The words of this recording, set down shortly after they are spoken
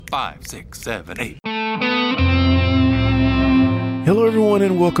5, 6, 7, 8. Hello everyone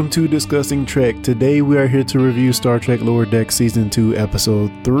and welcome to Discussing Trek. Today we are here to review Star Trek Lower Decks Season 2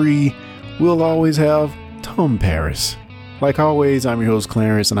 Episode 3. We'll always have Tom Paris. Like always, I'm your host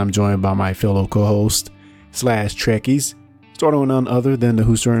Clarence and I'm joined by my fellow co-host / Trekkies, starting with none other than the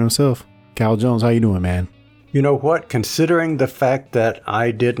Hooster himself. Cal Jones, how you doing, man? You know what? Considering the fact that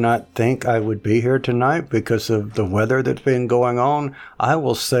I did not think I would be here tonight because of the weather that's been going on, I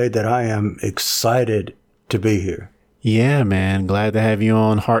will say that I am excited to be here. Yeah, man. Glad to have you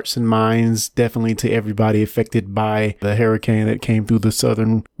on. Hearts and minds, definitely to everybody affected by the hurricane that came through the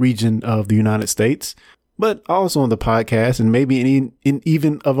southern region of the United States. But also on the podcast, and maybe in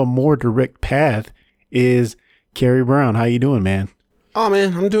even of a more direct path, is Kerry Brown. How you doing, man? Oh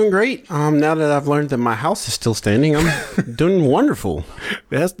man, I'm doing great. Now that I've learned that my house is still standing, I'm doing wonderful.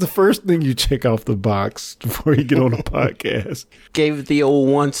 That's the first thing you check off the box before you get on the podcast. Gave it the old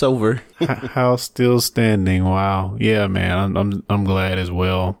once over. House still standing. Wow. Yeah, man. I'm glad as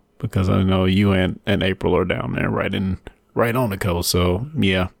well because I know you and April are down there right on the coast. So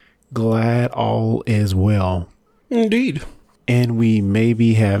yeah, glad all is well. Indeed. And we may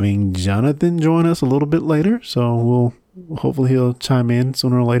be having Jonathan join us a little bit later, so hopefully he'll chime in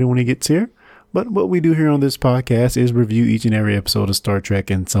sooner or later when he gets here. But what we do here on this podcast is review each and every episode of Star Trek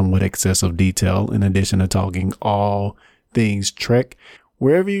in somewhat excessive detail, in addition to talking all things Trek.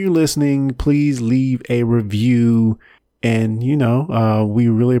 Wherever you're listening, please leave a review. And, we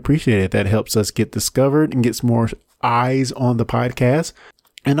really appreciate it. That helps us get discovered and gets more eyes on the podcast.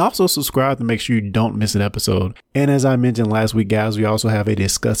 And also subscribe to make sure you don't miss an episode. And as I mentioned last week, guys, we also have a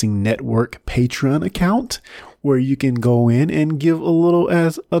Discussing Network Patreon account where you can go in and give a little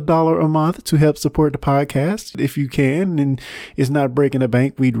as $1 a month to help support the podcast if you can. And it's not breaking the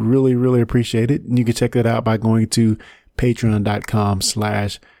bank. We'd really, really appreciate it. And you can check that out by going to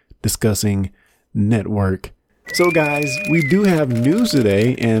patreon.com/discussing network. So guys, we do have news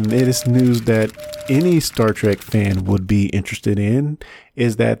today, and it is news that any Star Trek fan would be interested in,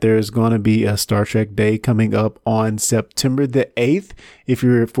 is that there's going to be a Star Trek Day coming up on September the 8th. If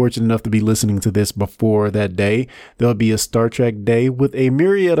you're fortunate enough to be listening to this before that day, there'll be a Star Trek Day with a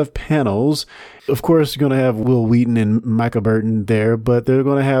myriad of panels. Of course, you're going to have Will Wheaton and Michael Burton there, but they're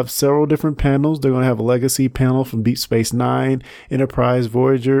going to have several different panels. They're going to have a legacy panel from Deep Space Nine, Enterprise,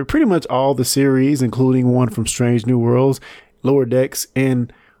 Voyager, pretty much all the series, including one from Strange New Worlds, Lower Decks,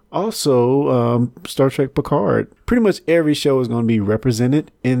 and also Star Trek Picard. Pretty much every show is going to be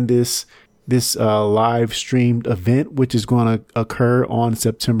represented in this live streamed event, which is going to occur on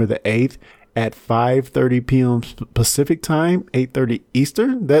September the 8th at 5:30 p.m. Pacific time, 8:30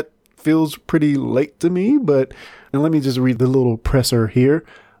 Eastern. That feels pretty late to me, but and let me just read the little presser here.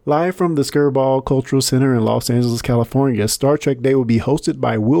 Live from the Skirball Cultural Center in Los Angeles, California, Star Trek Day will be hosted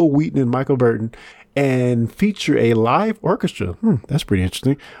by Will Wheaton and Michael Burton and feature a live orchestra. That's pretty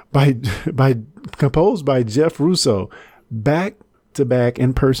interesting. Composed by Jeff Russo. Back-to-back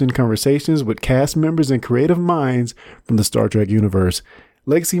in-person conversations with cast members and creative minds from the Star Trek universe.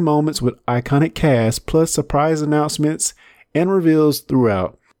 Legacy moments with iconic cast, plus surprise announcements and reveals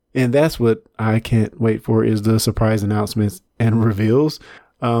throughout. And that's what I can't wait for, is the surprise announcements and reveals.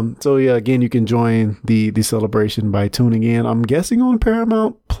 So yeah, again, you can join the celebration by tuning in. I'm guessing on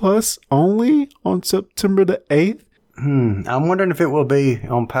Paramount Plus only on September the 8th. I'm wondering if it will be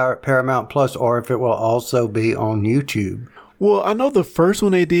on Paramount Plus or if it will also be on YouTube. Well, I know the first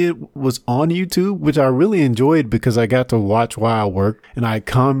one they did was on YouTube, which I really enjoyed because I got to watch while I worked and I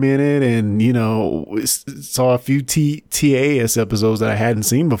commented and, saw a few TAS episodes that I hadn't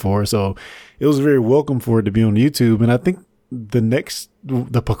seen before. So it was very welcome for it to be on YouTube. And I think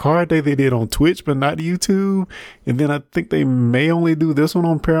the Picard Day they did on Twitch, but not YouTube. And then I think they may only do this one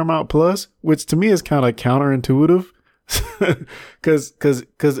on Paramount Plus, which to me is kind of counterintuitive. Cause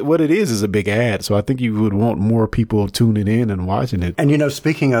what it is a big ad. So I think you would want more people tuning in and watching it. And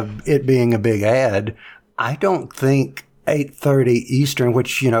speaking of it being a big ad, I don't think 8:30 Eastern,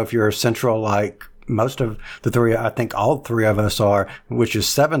 which, if you're central, like most of the three, I think all three of us are, which is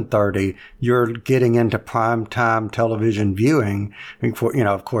 7:30, you're getting into prime time television viewing. For,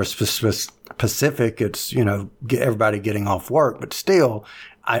 of course, Pacific, it's, everybody getting off work, but still,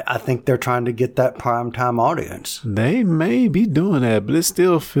 I think they're trying to get that primetime audience. They may be doing that, but it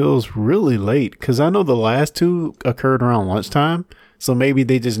still feels really late because I know the last two occurred around lunchtime. So maybe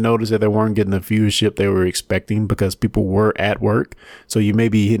they just noticed that they weren't getting the viewership they were expecting because people were at work. So you may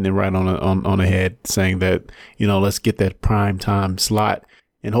be hitting it right on the head saying that, let's get that prime time slot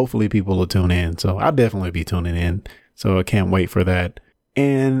and hopefully people will tune in. So I'll definitely be tuning in. So I can't wait for that.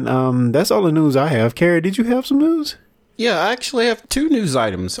 And that's all the news I have. Carrie, did you have some news? Yeah, I actually have two news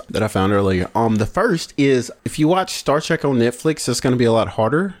items that I found earlier. The first is if you watch Star Trek on Netflix, it's going to be a lot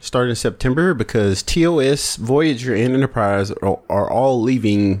harder starting in September because TOS, Voyager, and Enterprise are all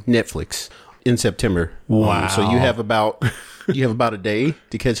leaving Netflix in September. Wow. So you have about a day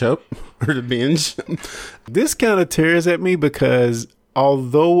to catch up or to binge. This kind of tears at me because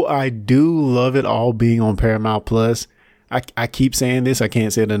although I do love it all being on Paramount Plus, I keep saying this, I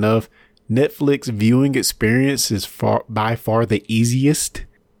can't say it enough. Netflix viewing experience is by far the easiest,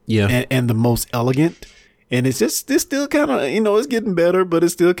 and the most elegant. And it's still kind of, it's getting better, but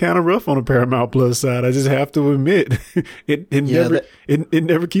it's still kind of rough on the Paramount Plus side. I just have to admit, it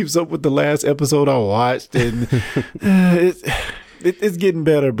never keeps up with the last episode I watched, and it's getting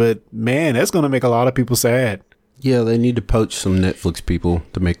better. But man, that's going to make a lot of people sad. Yeah, they need to poach some Netflix people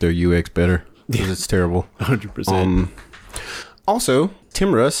to make their UX better because it's terrible. 100%. Also,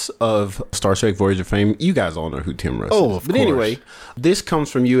 Tim Russ of Star Trek Voyager fame. You guys all know who Tim Russ is. Of course. Anyway, this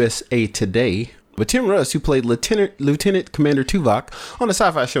comes from USA Today. But Tim Russ, who played Lieutenant Commander Tuvok on the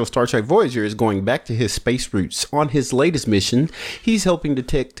sci-fi show Star Trek Voyager, is going back to his space roots. On his latest mission, he's helping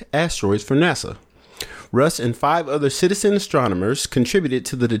detect asteroids for NASA. Russ and 5 other citizen astronomers contributed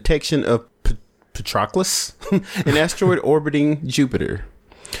to the detection of Patroclus, an asteroid orbiting Jupiter.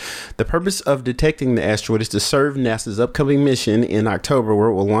 The purpose of detecting the asteroid is to serve NASA's upcoming mission in October, where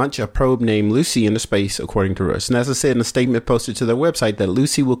it will launch a probe named Lucy into space, according to Russ. NASA said in a statement posted to their website that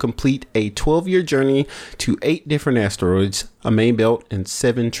Lucy will complete a 12-year journey to 8 different asteroids, a main belt, and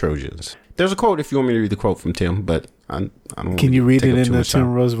 7 Trojans. There's a quote if you want me to read the quote from Tim, but I don't. Can you read it in the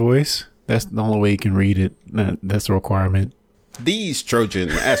Tim Russ voice? That's the only way you can read it. That's a requirement. These Trojan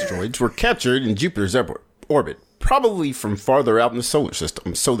asteroids were captured in Jupiter's orbit, probably from farther out in the solar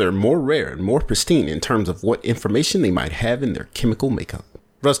system, so they're more rare and more pristine in terms of what information they might have in their chemical makeup.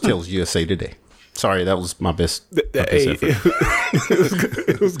 Russ tells USA Today. Sorry, that was my best effort.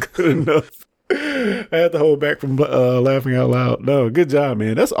 It was good enough. I had to hold back from laughing out loud. No, good job,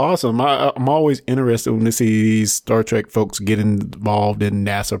 man. That's awesome. I'm always interested when I see these Star Trek folks get involved in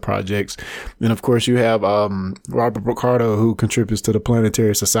NASA projects. And of course, you have Robert Picardo, who contributes to the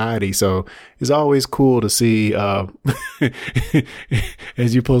Planetary Society. So it's always cool to see, as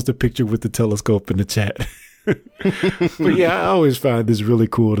you post a picture with the telescope in the chat. But yeah, I always find this really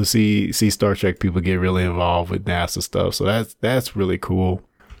cool to see Star Trek people get really involved with NASA stuff. So that's really cool.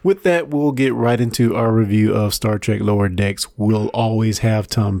 With that, we'll get right into our review of Star Trek Lower Decks. We'll always have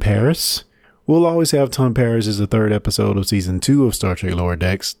Tom Paris. We'll always have Tom Paris is the 3rd episode of season 2 of Star Trek Lower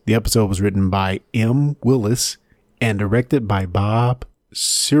Decks. The episode was written by M. Willis and directed by Bob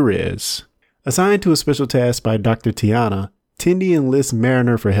Suarez. Assigned to a special task by Dr. Tiana, Tendi enlists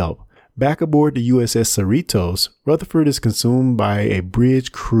Mariner for help. Back aboard the USS Cerritos, Rutherford is consumed by a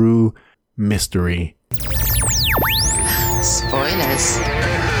bridge crew mystery. Spoilers.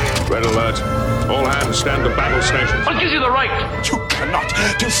 Red alert. All hands stand to battle stations. What gives you the right? You cannot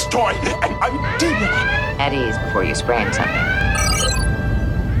destroy an idea. At ease before you sprain something.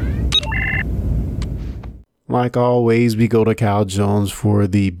 Like always, we go to Cal Jones for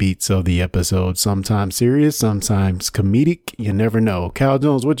the beats of the episode. Sometimes serious, sometimes comedic. You never know. Cal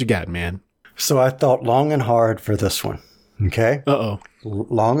Jones, what you got, man? So I thought long and hard for this one. Okay? Uh-oh.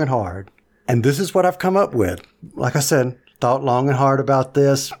 Long and hard. And this is what I've come up with. Like I said, thought long and hard about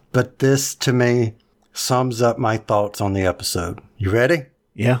this, but this to me sums up my thoughts on the episode. You ready?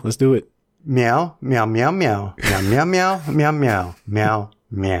 Yeah, let's do it. Meow, meow, meow, meow, meow, meow, meow, meow, meow, meow,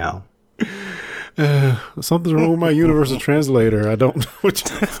 meow. Something's wrong with my universal translator. I don't know what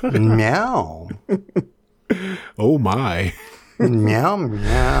you Meow. Oh my. Meow,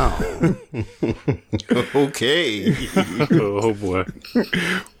 meow. Okay. Oh boy.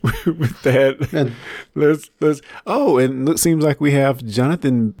 With that, let's. Oh, and it seems like we have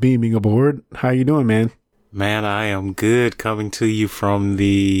Jonathan beaming aboard. How you doing, man? Man, I am good, coming to you from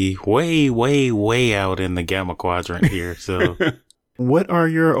the way, way, way out in the Gamma Quadrant here. So, what are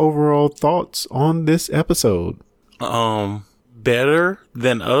your overall thoughts on this episode? better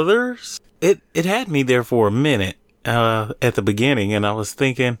than others. It had me there for a minute. At the beginning, and I was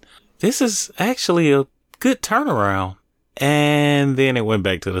thinking, this is actually a good turnaround. And then it went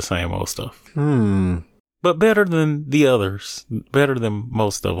back to the same old stuff. But better than the others. Better than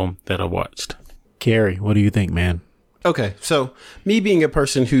most of them that I watched. Carrie, what do you think, man? Okay, so me being a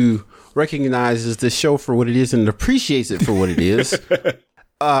person who recognizes the show for what it is and appreciates it for what it is,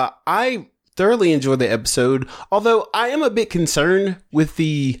 I thoroughly enjoyed the episode, although I am a bit concerned with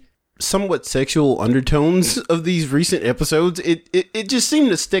the somewhat sexual undertones of these recent episodes. It just seemed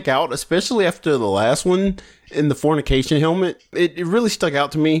to stick out, especially after the last one in the fornication helmet. It really stuck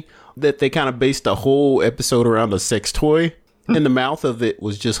out to me. that they kind of based the whole episode around a sex toy. And the mouth of it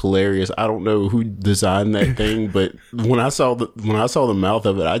was just hilarious. I don't know who designed that thing, but when I saw the mouth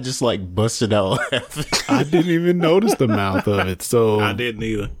of it, I just like busted out laughing. I didn't even notice the mouth of it. So I didn't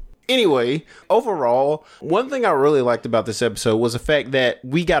either. Anyway, overall, one thing I really liked about this episode was the fact that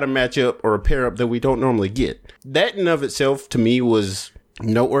we got a matchup or a pair up that we don't normally get. That in of itself, to me, was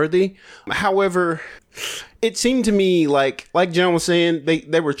noteworthy. However, it seemed to me like John was saying,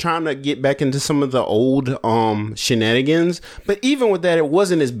 they were trying to get back into some of the old shenanigans. But even with that, it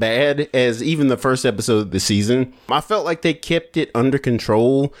wasn't as bad as even the first episode of the season. I felt like they kept it under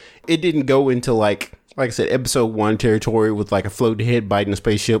control. It didn't go into like I said, episode 1 territory with like a floating head biting a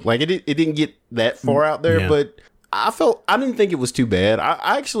spaceship. Like it didn't get that far out there, but I didn't think it was too bad.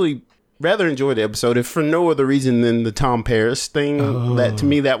 I actually rather enjoyed the episode, if for no other reason than the Tom Paris thing. That to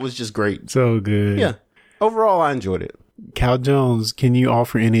me, that was just great. So good. Yeah. Overall, I enjoyed it. Cal Jones, can you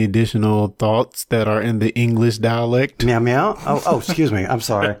offer any additional thoughts that are in the English dialect? Meow meow. Oh, excuse me. I'm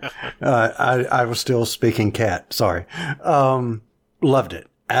sorry. I was still speaking cat. Sorry. Loved it.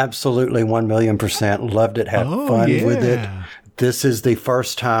 Absolutely 1,000,000% loved it. Had fun with it. This is the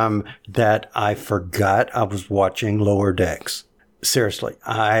first time that I forgot I was watching Lower Decks. Seriously,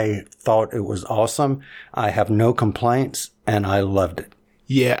 I thought it was awesome. I have no complaints, and I loved it.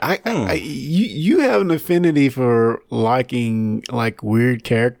 Yeah, you have an affinity for liking like weird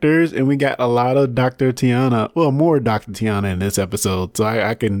characters, and we got a lot of Dr. Tiana. Well, more Dr. Tiana in this episode, so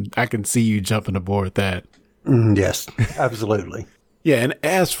I can see you jumping aboard with that. Yes, absolutely. Yeah, and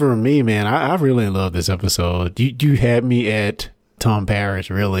as for me, man, I really love this episode. You had me at Tom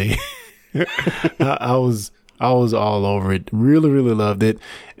Paris, really. I was all over it. Really, really loved it.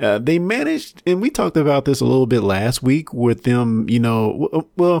 They managed, and we talked about this a little bit last week with them,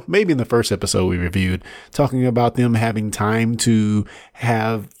 well, maybe in the first episode we reviewed, talking about them having time to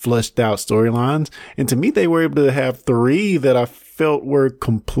have fleshed out storylines. And to me, they were able to have 3 that I felt were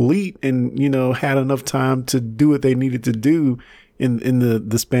complete and, had enough time to do what they needed to do in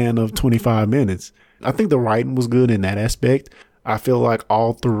the span of 25 minutes. I think the writing was good in that aspect. I feel like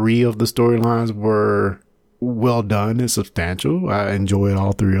all 3 of the storylines were well done and substantial. I enjoyed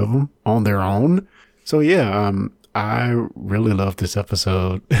all 3 of them on their own. So yeah, I really loved this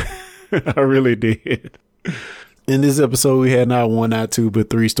episode. I really did. In this episode, we had not 1, not 2, but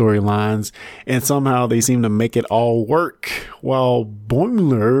 3 storylines, and somehow they seem to make it all work. While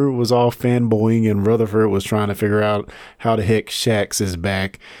Boimler was all fanboying and Rutherford was trying to figure out how the heck Shax is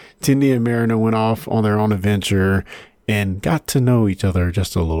back, Tendi and Mariner went off on their own adventure and got to know each other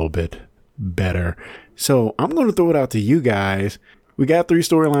just a little bit better. So I'm going to throw it out to you guys. We got 3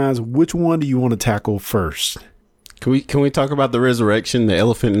 storylines. Which one do you want to tackle first? Can we talk about the resurrection, the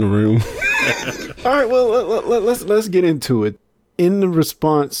elephant in the room? All right, well, let's get into it. In the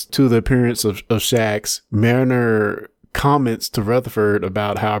response to the appearance of Shax, Mariner comments to Rutherford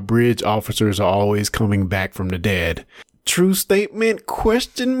about how bridge officers are always coming back from the dead. True statement? ?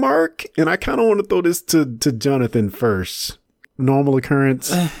 And I kind of want to throw this to Jonathan first. Normal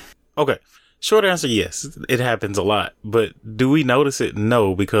occurrence? Okay. Short answer, yes. It happens a lot. But do we notice it?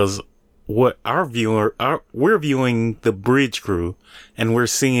 No, because we're viewing the bridge crew and we're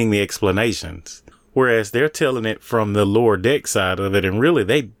seeing the explanations. Whereas they're telling it from the lower deck side of it, and really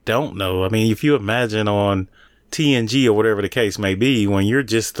they don't know. I mean, if you imagine on TNG or whatever the case may be, when you're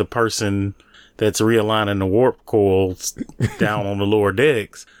just the person that's realigning the warp coils down on the lower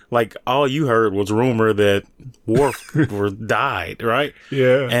decks, like all you heard was rumor that Worf died, right?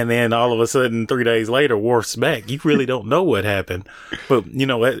 Yeah. And then all of a sudden, 3 days later, Worf's back. You really don't know what happened. But,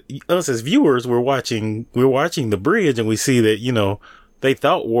 us as viewers, we're watching the bridge and we see that, they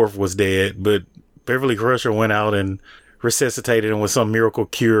thought Worf was dead, but Beverly Crusher went out and resuscitated him with some miracle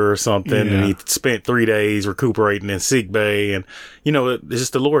cure or something. Yeah. And he spent 3 days recuperating in sick bay. And, it's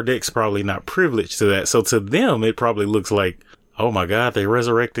just the lower deck's probably not privileged to that. So to them, it probably looks like, oh my God, they're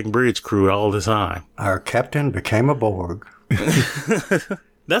resurrecting bridge crew all the time. Our captain became a Borg.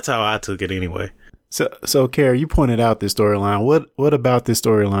 That's how I took it anyway. So Kara, you pointed out this storyline. What about this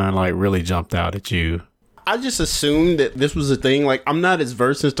storyline like really jumped out at you? I just assumed that this was a thing. Like, I'm not as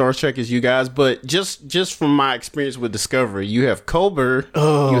versed in Star Trek as you guys, but just from my experience with Discovery, you have Culber,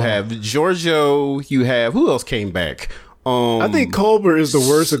 you have Giorgio, you have, who else came back? I think Culber is the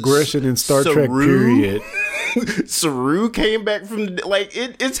worst aggression in Star Trek, period. Saru came back from, like,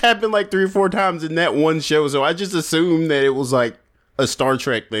 it's happened like 3 or 4 times in that one show, so I just assumed that it was like a Star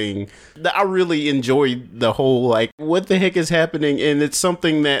Trek thing. I really enjoyed the whole, like, what the heck is happening, and it's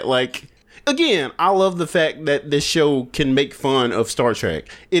something that, like, again, I love the fact that this show can make fun of Star Trek.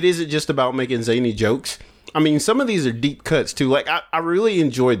 It isn't just about making zany jokes. I mean, some of these are deep cuts too. Like, I really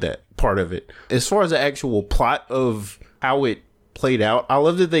enjoyed that part of it. As far as the actual plot of how it played out, I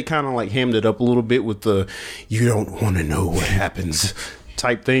love that they kind of like hammed it up a little bit with the "you don't want to know what happens"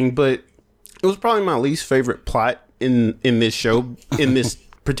 type thing. But it was probably my least favorite plot in this show, in this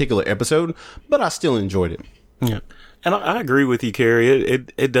particular episode. But I still enjoyed it. Yeah. And I agree with you, Carrie.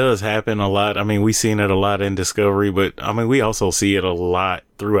 It does happen a lot. I mean, we've seen it a lot in Discovery, but I mean, we also see it a lot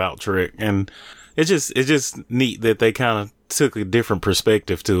throughout Trek. And it's just neat that they kind of took a different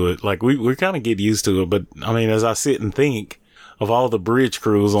perspective to it. Like we kind of get used to it. But I mean, as I sit and think of all the bridge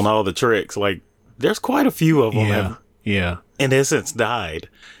crews on all the Treks, like there's quite a few of them have, in essence, died.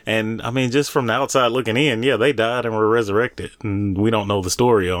 And I mean, just from the outside looking in, yeah, they died and were resurrected. And we don't know the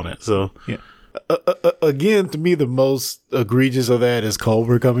story on it. So, yeah. Again, to me, the most egregious of that is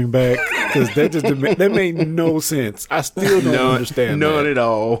Culber coming back, because that made no sense. I still don't understand. None at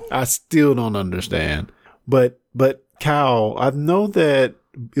all. I still don't understand. But Cal, I know that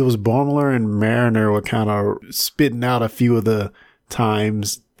it was Baumler and Mariner were kind of spitting out a few of the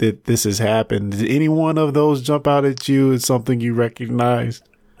times that this has happened. Did any one of those jump out at you as something you recognized?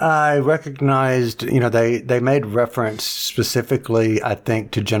 I recognized, they made reference specifically, I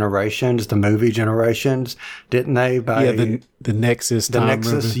think, to Generations, the movie Generations, didn't they? The Nexus. The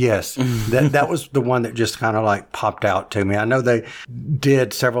Nexus, movie? Yes. that was the one that just kind of like popped out to me. I know they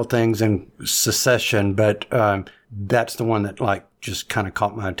did several things in succession, but that's the one that like just kind of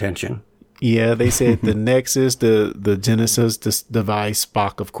caught my attention. Yeah, they said the Nexus, the Genesis device,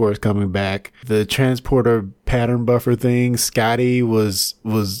 Spock, of course, coming back. The transporter pattern buffer thing, Scotty was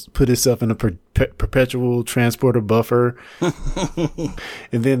put himself in a perpetual transporter buffer.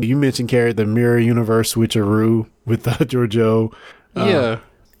 And then you mentioned, Carrie, the mirror universe switcheroo with Georgiou. Yeah.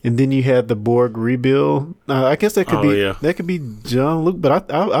 And then you had the Borg rebuild. I guess that could be John Luke,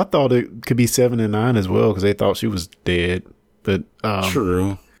 but I thought it could be 7 and 9 as well, because they thought she was dead. But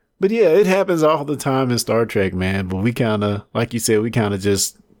true. But yeah, it happens all the time in Star Trek, man. But we kind of, like you said, we kind of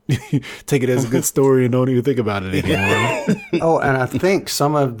just take it as a good story and don't even think about it anymore. Oh, and I think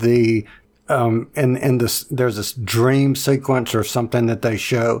some of the there's this dream sequence or something that they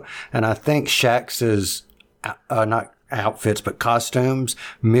show, and I think Shax's not outfits but costumes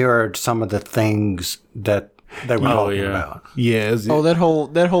mirrored some of the things that they were talking about. Yeah.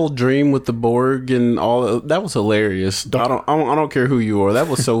 That whole dream with the Borg and all that was hilarious. I don't care who you are. That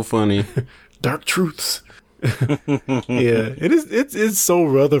was so funny. Dark truths. Yeah, it's so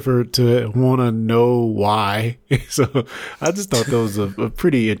Rutherford to want to know why. So I just thought that was a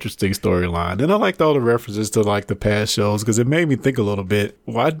pretty interesting storyline, and I liked all the references to like the past shows, because it made me think a little bit.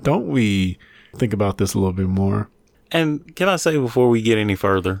 Why don't we think about this a little bit more? And can I say, before we get any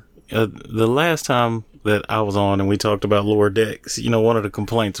further, the last time that I was on and we talked about Lower Decks, one of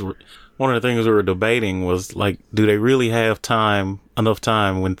the things we were debating was like, do they really have enough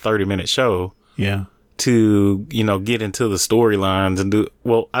time when 30-minute show? Yeah. To, get into the storylines and do,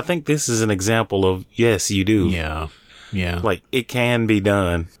 well, I think this is an example of, yes, you do. Yeah. Yeah. Like, it can be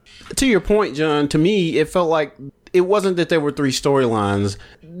done. To your point, John, to me, it felt like it wasn't that there were 3 storylines.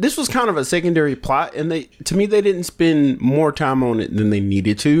 This was kind of a secondary plot, and they didn't spend more time on it than they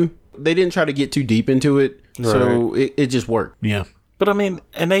needed to. They didn't try to get too deep into it, so it just worked. Yeah. But I mean,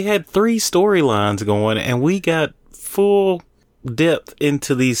 and they had 3 storylines going, and we got full depth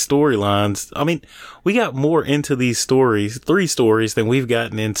into these storylines. I mean, we got more into these 3 stories than we've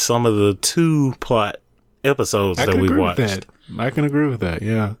gotten in some of the 2 plot episodes that we watched. I can agree with that.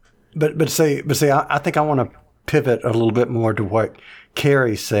 Yeah. But see, I think I want to pivot a little bit more to what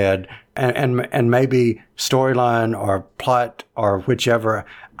Carrie said, and maybe storyline or plot or whichever.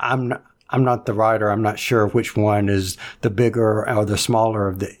 I'm not the writer. I'm not sure which one is the bigger or the smaller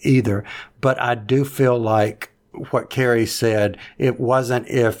of the either. But I do feel like what Carrie said, it wasn't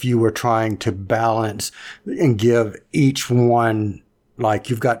if you were trying to balance and give each one, like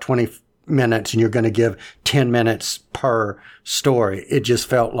you've got 20 minutes and you're going to give 10 minutes per story. It just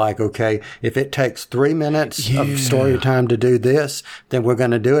felt like, okay, if it takes 3 minutes of story time to do this, then we're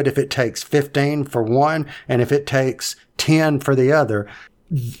going to do it. If it takes 15 for one, and if it takes 10 for the other,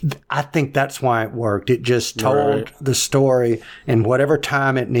 I think that's why it worked. It just told the story in whatever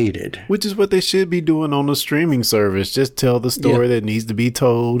time it needed. Which is what they should be doing on the streaming service. Just tell the story that needs to be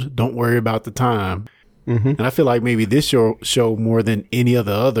told. Don't worry about the time. Mm-hmm. And I feel like maybe this show more than any of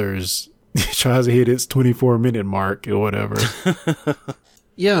the others tries to hit its 24-minute mark or whatever.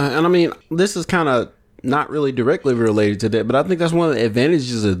 Yeah, and I mean, this is kind of not really directly related to that, but I think that's one of the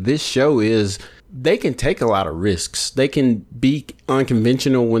advantages of this show is they can take a lot of risks. They can be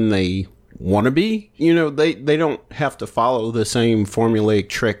unconventional when they want to be. They don't have to follow the same formulaic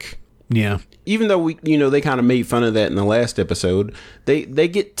Trek Yeah. Even though they kind of made fun of that in the last episode, they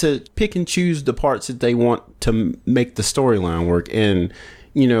get to pick and choose the parts that they want to make the storyline work. And,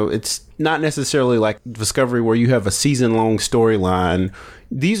 it's not necessarily like Discovery where you have a season-long storyline.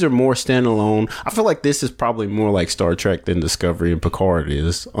 These are more standalone. I feel like this is probably more like Star Trek than Discovery and Picard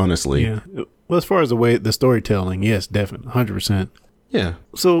is, honestly. Yeah. Well, as far as the storytelling, yes, definitely, 100%. Yeah.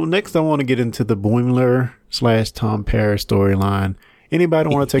 So next I want to get into the Boimler/Tom Paris storyline. Anybody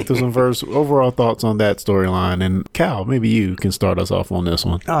want to take this one first? Overall thoughts on that storyline? And Cal, maybe you can start us off on this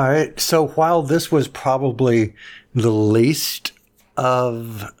one. All right. So while this was probably the least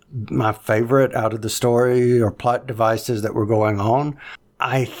of my favorite out of the story or plot devices that were going on,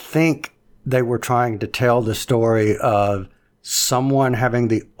 I think they were trying to tell the story of someone having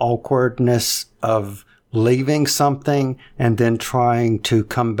the awkwardness of leaving something and then trying to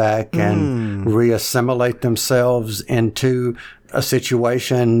come back and reassimilate themselves into a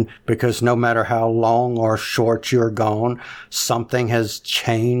situation, because no matter how long or short you're gone, something has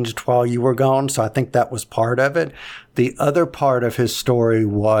changed while you were gone. So I think that was part of it. The other part of his story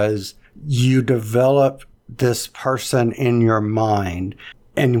was you develop this person in your mind.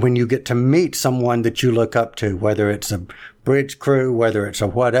 And when you get to meet someone that you look up to, whether it's a bridge crew, whether it's a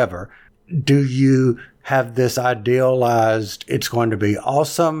whatever, do you have this idealized, it's going to be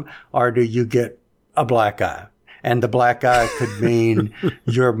awesome, or do you get a black eye? And the black eye could mean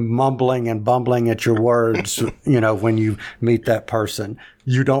you're mumbling and bumbling at your words, when you meet that person.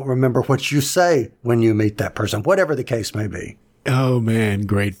 You don't remember what you say when you meet that person, whatever the case may be. Oh, man,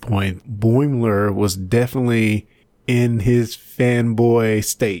 great point. Boimler was definitely in his fanboy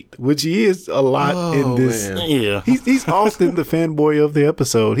state, which he is a lot in this. Man. Yeah. He's often the fanboy of the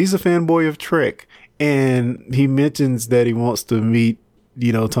episode. He's a fanboy of Trek. And he mentions that he wants to meet,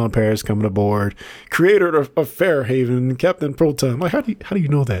 Tom Paris coming aboard, creator of Fairhaven, Captain Proton. Like, how do you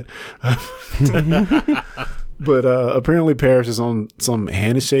know that? But apparently Paris is on some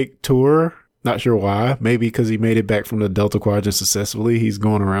handshake tour. Not sure why. Maybe because he made it back from the Delta Quadrant successfully. He's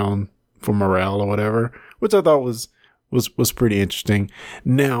going around for morale or whatever, which I thought was pretty interesting.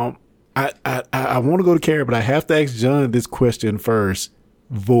 Now, I want to go to Kara, but I have to ask John this question first.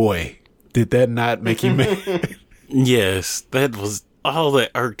 Voy, did that not make you mad? Yes, that was all that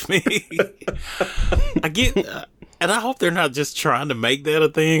irked me. I get, and I hope they're not just trying to make that a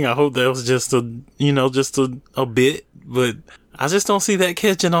thing. I hope that was just a bit, but I just don't see that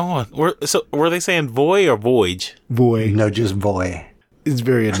catching on. Were they saying voy or voyage? Voy. No, just voy. It's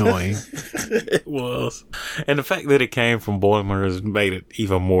very annoying. It was. And the fact that it came from Boimler has made it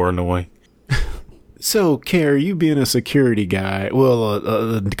even more annoying. So, Kara, you being a security guy,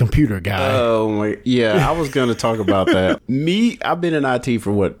 a computer guy. Oh my, yeah, I was going to talk about that. I've been in IT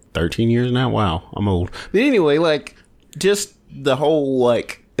for 13 years now? Wow, I'm old. But anyway, just the whole,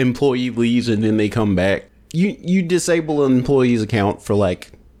 employee leaves and then they come back. You disable an employee's account for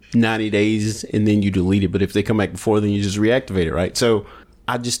 90 days and then you delete it. But if they come back before, then you just reactivate it, right? So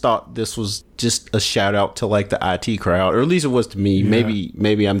I just thought this was just a shout out to the IT crowd, or at least it was to me. Yeah.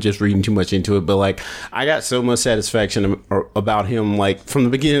 Maybe I'm just reading too much into it, but I got so much satisfaction about him, from the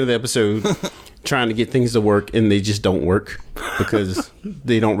beginning of the episode, trying to get things to work, and they just don't work because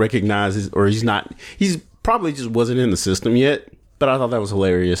they don't recognize he's probably just wasn't in the system yet. But I thought that was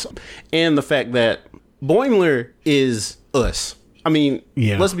hilarious. And the fact that Boimler is us. I mean,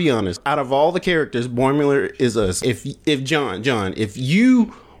 Let's be honest. Out of all the characters, Boimler is us. If John, if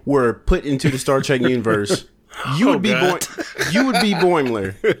you were put into the Star Trek universe, you would be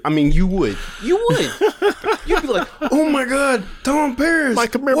Boimler. I mean, you would. You'd be like, oh my God, Tom Paris, my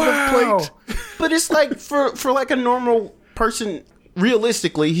commemorative plate. But it's for a normal person.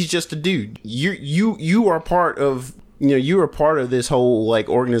 Realistically, he's just a dude. You are part of. You are part of this whole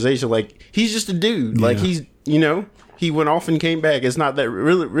organization. He's just a dude. Yeah. He's he went off and came back. It's not that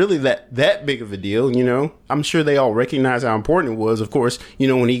really that big of a deal, I'm sure they all recognize how important it was. Of course,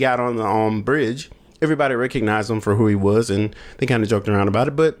 when he got on the bridge, everybody recognized him for who he was, and they kind of joked around about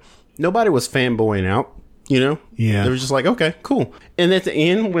it. But nobody was fanboying out, Yeah. They were just okay, cool. And at the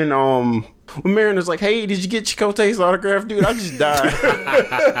end, when Mariner's like, "Hey, did you get Chakotay's autograph, dude?" I just died.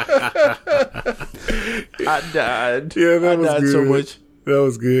 I died. Yeah, that was good. So much. That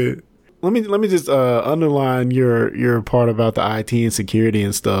was good. Let me just underline your part about the IT and security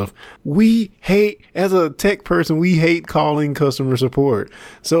and stuff. We hate, as a tech person, we hate calling customer support.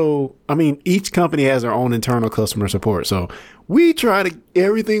 So, I mean, each company has their own internal customer support. So we try to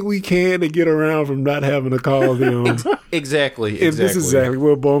everything we can to get around from not having to call them. Exactly. And this is exactly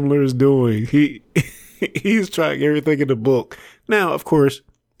what Boimler is doing. He's trying everything in the book. Now, of course,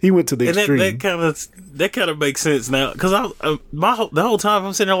 He went to the And extreme. that kind of makes sense now, because the whole time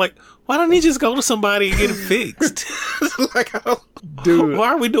I'm sitting there like, why don't he just go to somebody and get it fixed? Like, Dude. why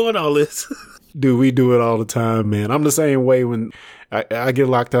are we doing all this? Dude, we do it all the time, man. I'm the same way when I get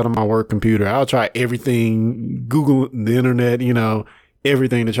locked out of my work computer. I'll try everything, Google the internet,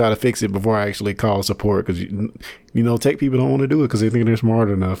 everything to try to fix it before I actually call support. Because, tech people don't want to do it because they think they're smart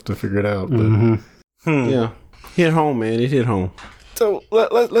enough to figure it out. But. Yeah. Hit home, man. It hit home. So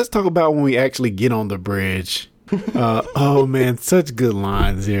let's talk about when we actually get on the bridge. Oh man, such good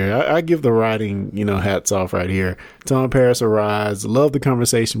lines here. I give the writing, hats off right here. Tom Paris arrives. Love the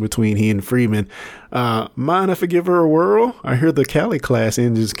conversation between he and Freeman. Mind if I give her a whirl? I hear the Cali class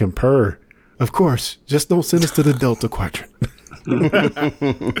engines can purr. Of course, just don't send us to the Delta Quadrant.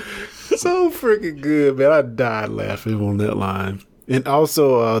 So freaking good, man. I died laughing on that line. And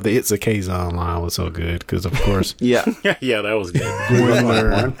also, the It's a Kazon line was so good because, of course, Yeah. Yeah, that was good.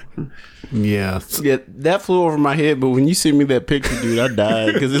 Gwendolyn, yeah, Yeah, that flew over my head, but when you sent me that picture, dude, I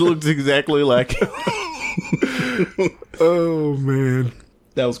died because it looks exactly like oh man.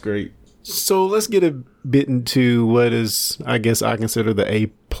 that was great. So let's get a bit into what is, I guess, I consider the A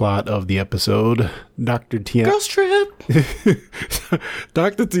plot of the episode. Dr. Tiana. Girls trip.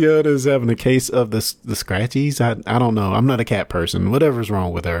 Dr. Tiana is having a case of the scratchies. I don't know. I'm not a cat person. Whatever's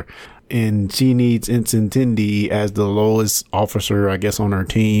wrong with her. And she needs Ensign Tendi as the lowest officer, I guess, on her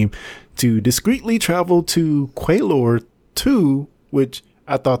team to discreetly travel to Quailor 2, which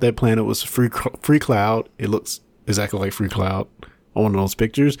I thought that planet was Free Cloud. It looks exactly like Free Cloud on one of those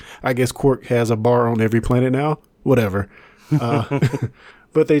pictures. I guess Quark has a bar on every planet now. Whatever.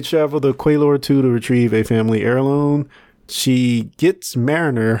 But they travel to Quailor 2 to retrieve a family heirloom. She gets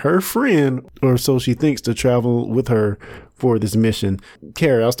Mariner, her friend, or so she thinks, to travel with her for this mission.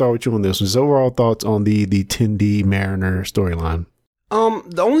 Carrie, I'll start with you on this. What's overall thoughts on the Tendi Mariner storyline?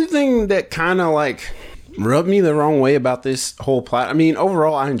 The only thing that kind of like rubbed me the wrong way about this whole plot, I mean,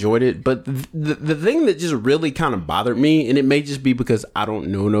 overall I enjoyed it, but the thing that just really kind of bothered me, and it may just be because I don't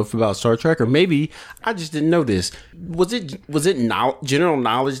know enough about Star Trek, or maybe I just didn't know this, was it general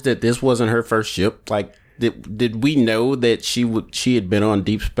knowledge that this wasn't her first ship? Like, did we know that she had been on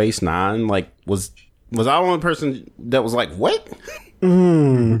Deep Space Nine? Like, was I the only person that was like, what?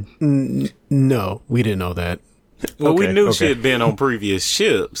 No, we didn't know that. Well, we knew she had been on previous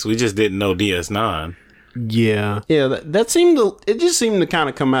ships. We just didn't know DS9. Yeah. Yeah, it just seemed to kind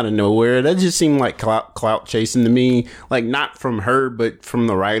of come out of nowhere. That just seemed like clout chasing to me. Like, not from her, but from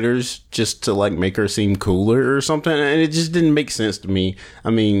the writers, just to like make her seem cooler or something. And it just didn't make sense to me. I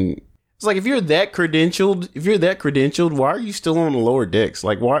mean, it's like, if you're that credentialed, why are you still on the lower decks?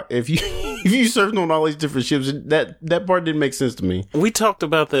 Like, why, if you served on all these different ships, that part didn't make sense to me. We talked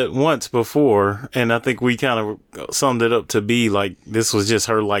about that once before, and I think we kind of summed it up to be like, this was just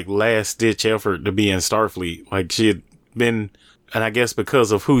her like last ditch effort to be in Starfleet. Like, she had been, and I guess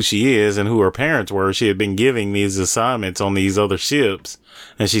because of who she is and who her parents were, she had been giving these assignments on these other ships,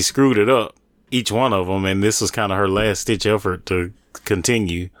 and she screwed it up, each one of them, and this was kind of her last ditch effort to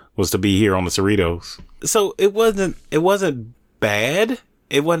continue, was to be here on the Cerritos. So it wasn't bad.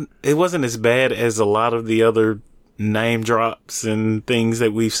 It wasn't as bad as a lot of the other name drops and things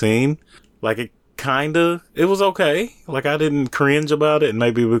that we've seen. Like, it was okay. Like, I didn't cringe about it, and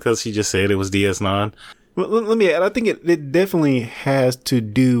maybe because she just said it was DS9. Well, let me add, I think it definitely has to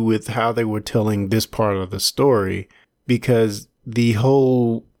do with how they were telling this part of the story, because the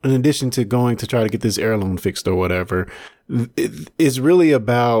whole, in addition to going to try to get this heirloom fixed or whatever, it's really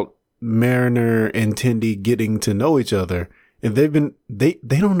about Mariner and Tendi getting to know each other. And they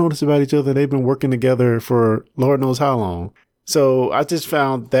don't know this about each other. They've been working together for Lord knows how long. So I just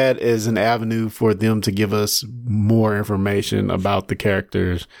found that as an avenue for them to give us more information about the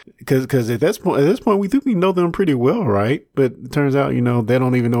characters. Cause at this point, we think we know them pretty well, right? But it turns out, they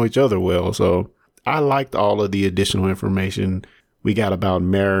don't even know each other well. So I liked all of the additional information we got about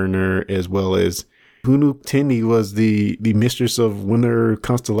Mariner, as well as who knew Tendi was the mistress of winter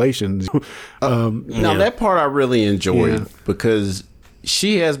constellations. Now that part I really enjoyed, because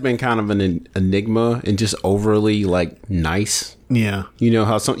she has been kind of an enigma and just overly like nice. Yeah. You know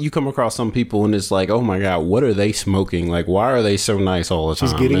how you come across some people and it's like, oh my God, what are they smoking? Like, why are they so nice all the time?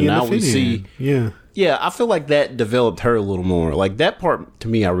 She's getting and in now the we see. Yeah, I feel like that developed her a little more. Like, that part to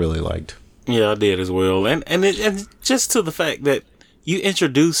me, I really liked. Yeah, I did as well. And just to the fact that you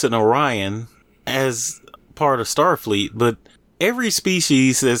introduce an Orion as part of Starfleet, but every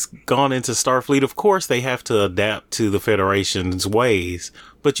species that's gone into Starfleet, of course, they have to adapt to the Federation's ways,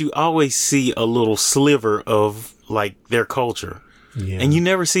 but you always see a little sliver of like their culture. Yeah. And you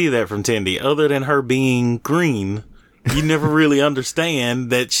never see that from Tendi, other than her being green. you never really understand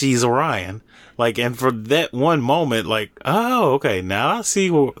that she's Orion. Like, and for that one moment, like, oh, okay, now I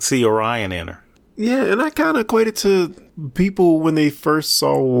see Orion in her. Yeah, and I kind of equated to people when they first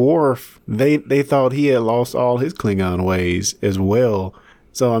saw Worf, they thought he had lost all his Klingon ways as well.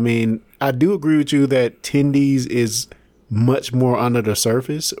 So, I mean, I do agree with you that Tendi's is much more under the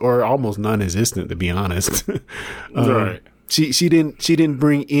surface, or almost non-existent, to be honest. Right. She didn't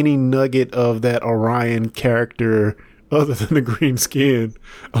bring any nugget of that Orion character other than the green skin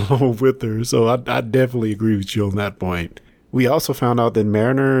along with her. So I definitely agree with you on that point. We also found out that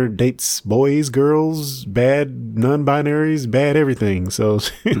Mariner dates boys, girls, bad non-binaries, bad everything. So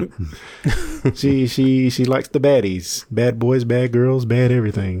she likes the baddies, bad boys, bad girls, bad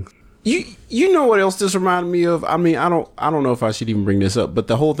everything. You know what else this reminded me of? I mean, I don't know if I should even bring this up, but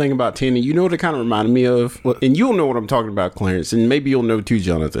the whole thing about Tendi, you know what it kind of reminded me of? And you'll know what I'm talking about, Clarence, and maybe you'll know too,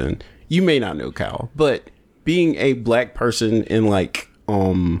 Jonathan. You may not know, Kyle, but being a black person in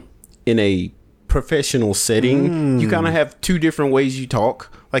in a professional setting, you kind of have two different ways you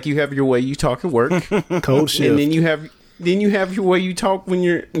talk. Like, you have your way you talk at work, Code shift, and then you have your way you talk when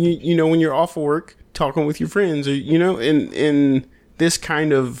you're when you're off of work, talking with your friends, or and this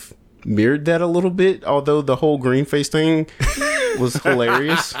kind of mirrored that a little bit. Although the whole green face thing was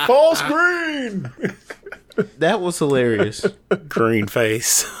hilarious. false green. That was hilarious. Green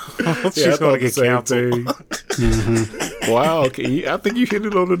face. She's going to get canceled. Wow. Okay. I think you hit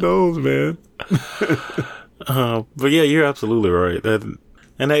it on the nose, man. But yeah, you're absolutely right.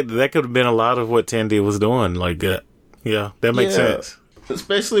 That could have been a lot of what Tendi was doing. Like, yeah, that makes sense.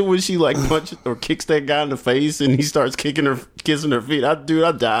 Especially when she like punches or kicks that guy in the face and he starts kissing her feet. I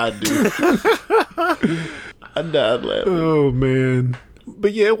died, dude. I died laughing. Oh man.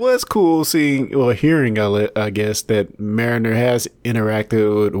 But yeah, it was cool hearing, I guess, that Mariner has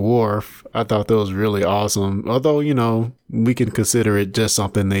interacted with Worf. I thought that was really awesome. Although, we can consider it just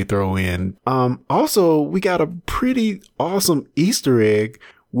something they throw in. Also, we got a pretty awesome Easter egg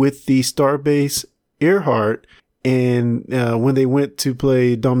with the Starbase Earhart, and when they went to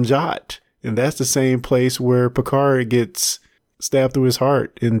play Domjot. And that's the same place where Picard gets stabbed through his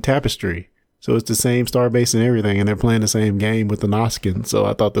heart in Tapestry. So it's the same starbase and everything, and they're playing the same game with the Noskin. So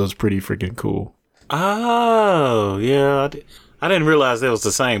I thought that was pretty freaking cool. Oh, yeah. I didn't realize that was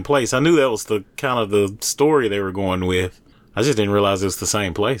the same place. I knew that was the kind of the story they were going with. I just didn't realize it was the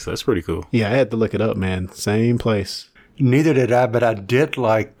same place. That's pretty cool. Yeah, I had to look it up, man. Same place. Neither did I, but I did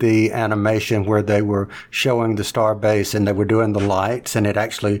like the animation where they were showing the starbase and they were doing the lights, and it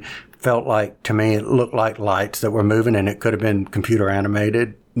actually felt like, to me, it looked like lights that were moving, and it could have been computer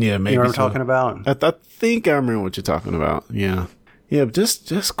animated. Yeah, maybe. You know what I'm talking about? I think I remember what you're talking about. Yeah. Yeah,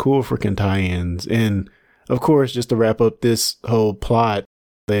 just cool freaking tie-ins. And, of course, just to wrap up this whole plot,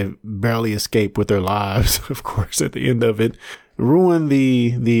 they barely escape with their lives, of course, at the end of it. Ruin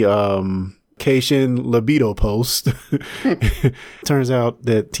the Caitian libido post. Turns out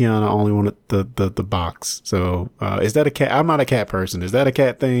that Tiana only wanted the box. So is that a cat? I'm not a cat person. Is that a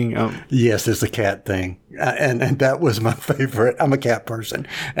cat thing? Yes, it's a cat thing. And that was my favorite. I'm a cat person.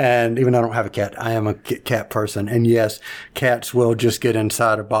 And even though I don't have a cat, I am a cat person. And yes, cats will just get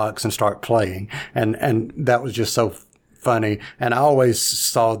inside a box and start playing. And that was just so funny. And I always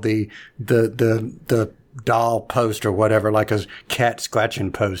saw the doll post or whatever, like a cat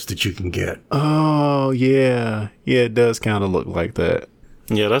scratching post that you can get. Oh, yeah. Yeah, it does kind of look like that.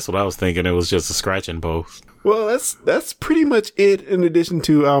 Yeah, that's what I was thinking. It was just a scratching post. Well, that's pretty much it. In addition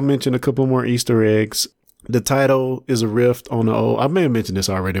to, I'll mention a couple more Easter eggs. The title is a riff on the old, I may have mentioned this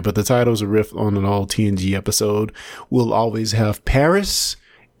already, but the title is a riff on an old TNG episode. We'll always have Paris.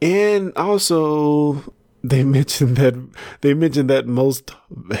 And also, they mentioned that most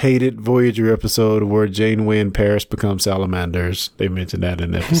hated Voyager episode where Janeway and Paris become salamanders. They mentioned that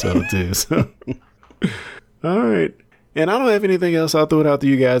in the episode too. So, all right. And I don't have anything else. I'll throw it out to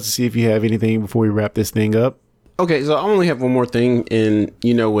you guys to see if you have anything before we wrap this thing up. Okay, so I only have one more thing. And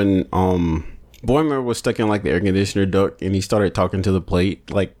when Boimler was stuck in like the air conditioner duct and he started talking to the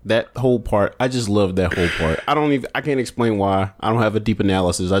plate, like that whole part, I just loved that whole part. I can't explain why. I don't have a deep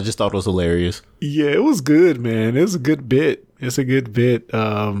analysis. I just thought it was hilarious. Yeah, it was good, man. It was a good bit. It's a good bit.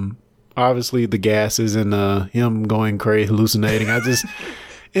 Obviously the gases and him going crazy, hallucinating.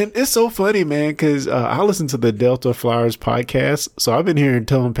 And it's so funny, man, because I listen to the Delta Flyers podcast. So I've been hearing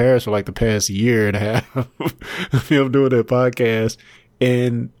Telling Paris for like the past year and a half of him doing that podcast.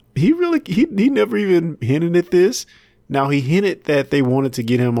 And he never even hinted at this. Now, he hinted that they wanted to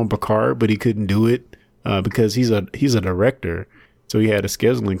get him on Picard, but he couldn't do it because he's a director. So he had a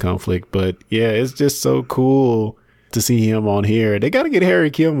scheduling conflict. But yeah, it's just so cool to see him on here. They got to get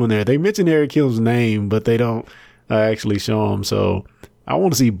Harry Kim on there. They mentioned Harry Kim's name, but they don't. actually show them. So I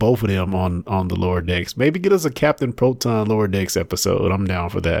want to see both of them on the Lower Decks. Maybe get us a Captain Proton Lower Decks episode. I'm down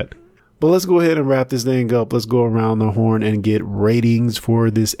for that. But let's go ahead and wrap this thing up. Let's go around the horn and get ratings for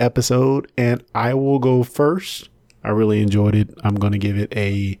this episode. And I will go first. I really enjoyed it. I'm going to give it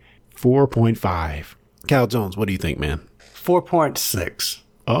a 4.5. Cal Jones, what do you think, man? 4.6.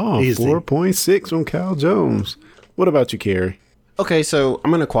 Oh, Easy. 4.6 from Cal Jones. What about you, Carrie? Okay, so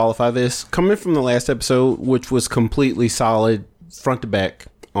I'm going to qualify this. Coming from the last episode, which was completely solid front to back.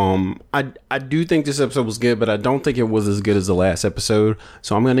 I do think this episode was good, but I don't think it was as good as the last episode.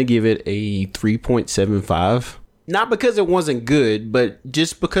 So I'm going to give it a 3.75. Not because it wasn't good, but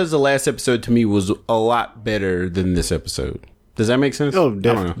just because the last episode to me was a lot better than this episode. Does that make sense? Oh,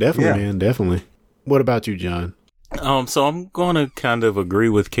 definitely, Yeah. man. Definitely. What about you, John? So I'm going to kind of agree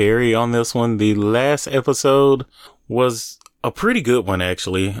with Carrie on this one. The last episode was a pretty good one,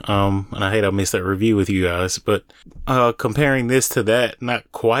 actually. And I hate I missed that review with you guys, but comparing this to that,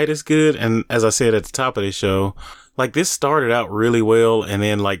 not quite as good. And as I said at the top of the show, like this started out really well, and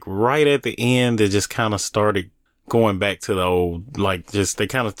then like right at the end, it just kind of started going back to the old, like just they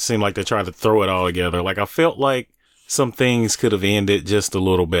kind of seemed like they tried to throw it all together. Like I felt like some things could have ended just a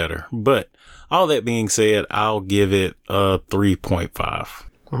little better, but all that being said, I'll give it a 3.5.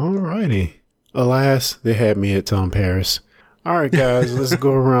 All righty. Alas, they had me at Tom Paris. All right, guys, let's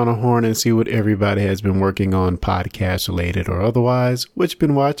go around the horn and see what everybody has been working on, podcast related or otherwise, what you've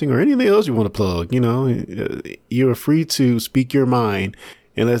been watching, or anything else you want to plug. You know, you're free to speak your mind.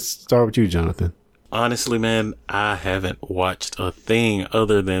 And let's start with you, Jonathan. Honestly, man, I haven't watched a thing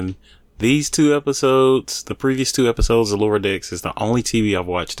other than these 2 episodes. The previous 2 episodes of Lower Decks is the only TV I've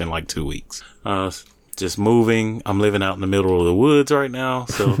watched in like 2 weeks. Just moving. I'm living out in the middle of the woods right now,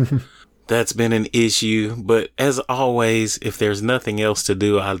 so that's been an issue. But as always, if there's nothing else to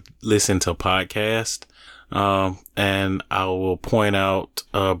do, I listen to podcasts. And I will point out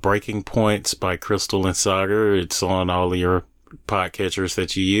Breaking Points by Crystal and Sagar. It's on all of your podcatchers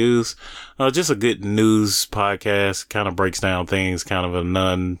that you use. Just a good news podcast, kind of breaks down things kind of a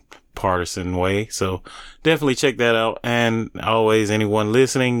non-partisan way. So definitely check that out. And always, anyone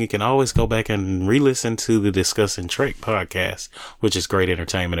listening, you can always go back and re-listen to the Discussing Trek podcast, which is great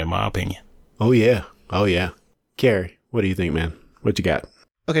entertainment in my opinion. Oh, yeah. Oh, yeah. Carrie, what do you think, man? What you got?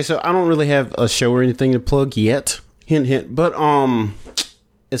 Okay, so I don't really have a show or anything to plug yet. Hint, hint. But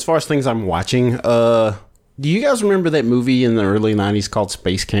as far as things I'm watching, do you guys remember that movie in the early 90s called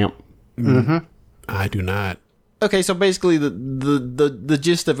Space Camp? Mm-hmm. I do not. Okay, so basically the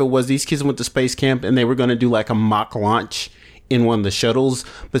gist of it was these kids went to space camp and they were going to do like a mock launch in one of the shuttles,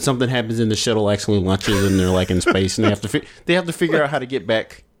 but something happens and the shuttle actually launches and they're like in space and they have to figure out how to get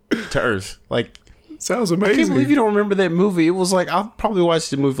back to Earth. Like, sounds I amazing. can't believe you don't remember that movie. It was like, I'll probably watch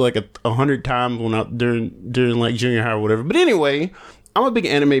the movie like 100 times when I during like junior high or whatever. But anyway, I'm a big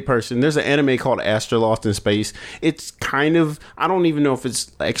anime person. There's an anime called Astra Lost in Space. It's kind of, I don't even know if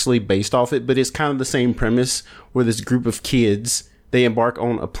it's actually based off it, but it's kind of the same premise where this group of kids, they embark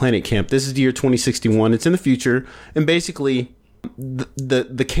on a planet camp. This is the year 2061. It's in the future. And basically,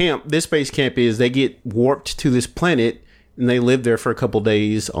 the camp, this space camp is, they get warped to this planet and they live there for a couple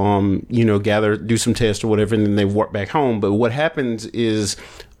days, do some tests or whatever, and then they warp back home. But what happens is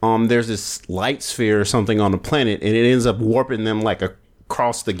there's this light sphere or something on the planet, and it ends up warping them like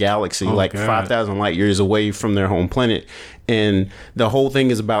across the galaxy, like 5,000 light years away from their home planet. And the whole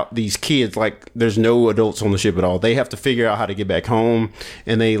thing is about these kids. Like, there's no adults on the ship at all. They have to figure out how to get back home,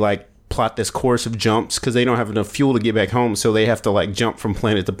 and they like plot this course of jumps because they don't have enough fuel to get back home, so they have to like jump from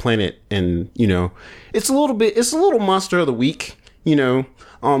planet to planet. And it's a little monster of the week,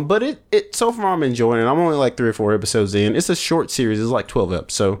 but it so far I'm enjoying it. I'm only like 3 or 4 episodes in. It's a short series. It's like 12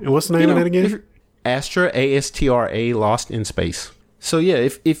 episodes. So, and what's the name of it again? Astra, Astra, Lost in Space. So yeah,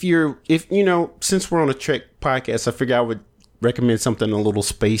 if since we're on a Trek podcast, I figure I would recommend something a little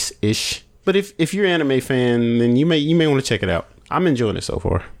space-ish. But if you're an anime fan, then you may want to check it out. I'm enjoying it so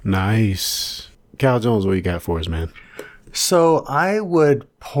far. Nice. Cal Jones, what you got for us, man? So I would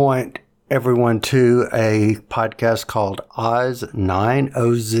point everyone to a podcast called Oz9,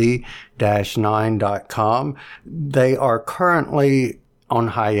 OZ-9.com. They are currently on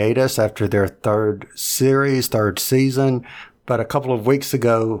hiatus after their third season. But a couple of weeks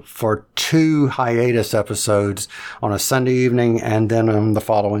ago, for 2 hiatus episodes on a Sunday evening and then on the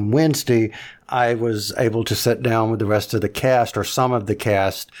following Wednesday, I was able to sit down with the rest of the cast, or some of the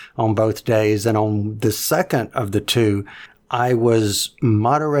cast, on both days. And on the second of the 2, I was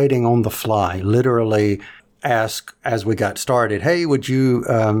moderating on the fly, literally asked as we got started, hey, would you,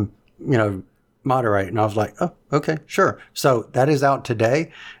 moderate? And I was like, oh, okay, sure. So that is out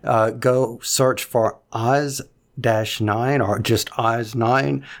today. Go search for Oz-9, Oz-9 or just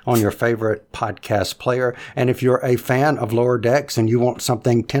Oz-9 on your favorite podcast player. And if you're a fan of Lower Decks and you want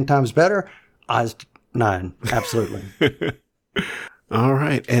something 10 times better, Oz-9. Absolutely. All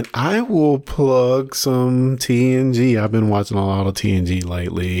right. And I will plug some TNG. I've been watching a lot of TNG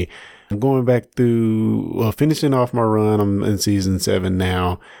lately. I'm going back through, finishing off my run. I'm in season 7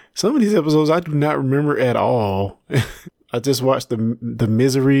 now. Some of these episodes I do not remember at all. I just watched the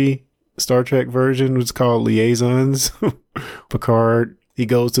Misery Star Trek version, which is called Liaisons. Picard, he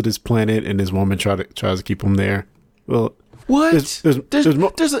goes to this planet and this woman tries to keep him there. Well, what?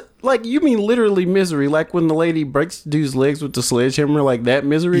 There's like, you mean literally Misery, like when the lady breaks dude's legs with the sledgehammer, like that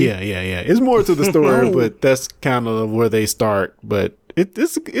Misery? Yeah. It's more to the story, but that's kind of where they start. But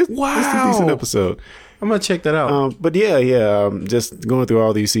it's a decent episode. I'm gonna check that out. But just going through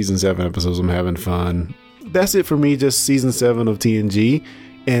all these season 7 episodes, I'm having fun. That's it for me, just season 7 of TNG.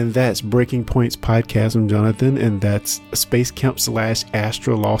 And that's Breaking Points podcast from Jonathan. And that's Space Camp /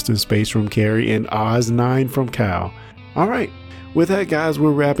 Astra Lost in Space from Carrie and Oz-9 from Kyle. All right. With that, guys,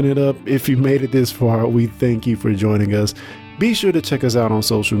 we're wrapping it up. If you made it this far, we thank you for joining us. Be sure to check us out on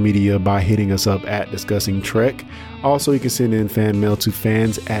social media by hitting us up at Discussing Trek. Also, you can send in fan mail to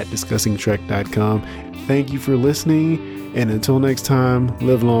fans@discussingtrek.com. Thank you for listening. And until next time,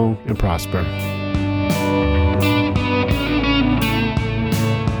 live long and prosper.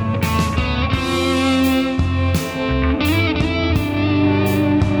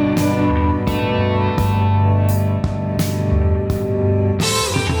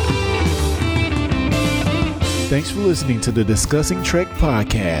 Thanks for listening to the Discussing Trek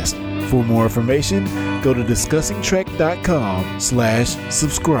podcast. For more information, go to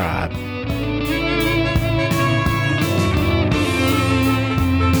discussingtrek.com/subscribe.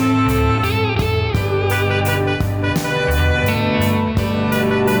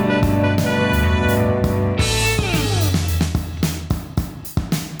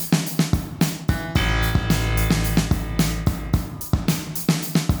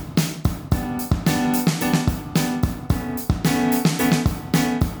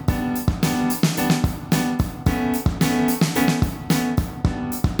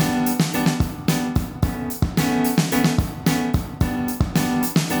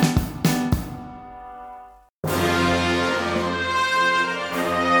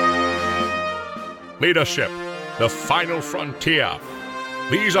 Leadership, the final frontier.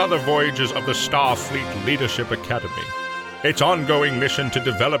 These are the voyages of the Starfleet Leadership Academy. Its ongoing mission to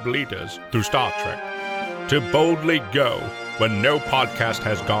develop leaders through Star Trek. To boldly go where no podcast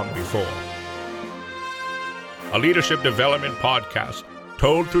has gone before. A leadership development podcast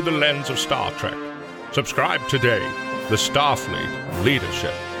told through the lens of Star Trek. Subscribe today. The Starfleet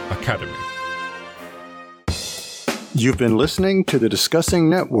Leadership Academy. You've been listening to the Discussing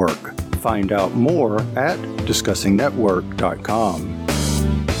Network. Find out more at discussingnetwork.com.